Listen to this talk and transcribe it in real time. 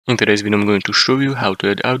In today's video I'm going to show you how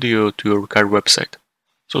to add audio to your card website.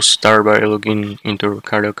 So start by logging into your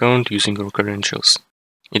card account using your credentials.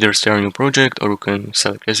 Either start a new project or you can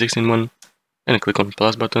select existing one and click on the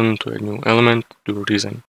plus button to add new element to your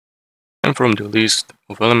design. And from the list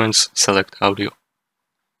of elements select audio.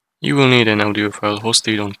 You will need an audio file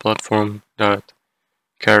hosted on platform that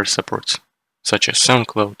card supports, such as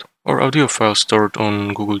SoundCloud, or audio file stored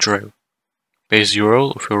on Google Drive. Paste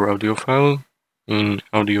URL of your audio file in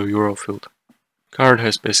audio URL field. Card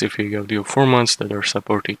has specific audio formats that are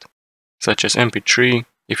supported, such as MP3.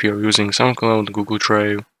 If you are using SoundCloud, Google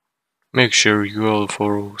Drive, make sure URL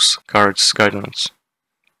follows card's guidelines.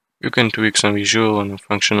 You can tweak some visual and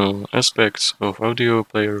functional aspects of audio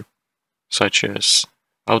player, such as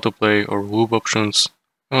autoplay or loop options.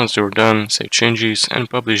 Once you're done, save changes and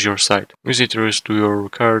publish your site. Visitors to your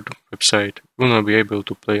card website will not be able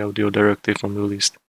to play audio directly from the list.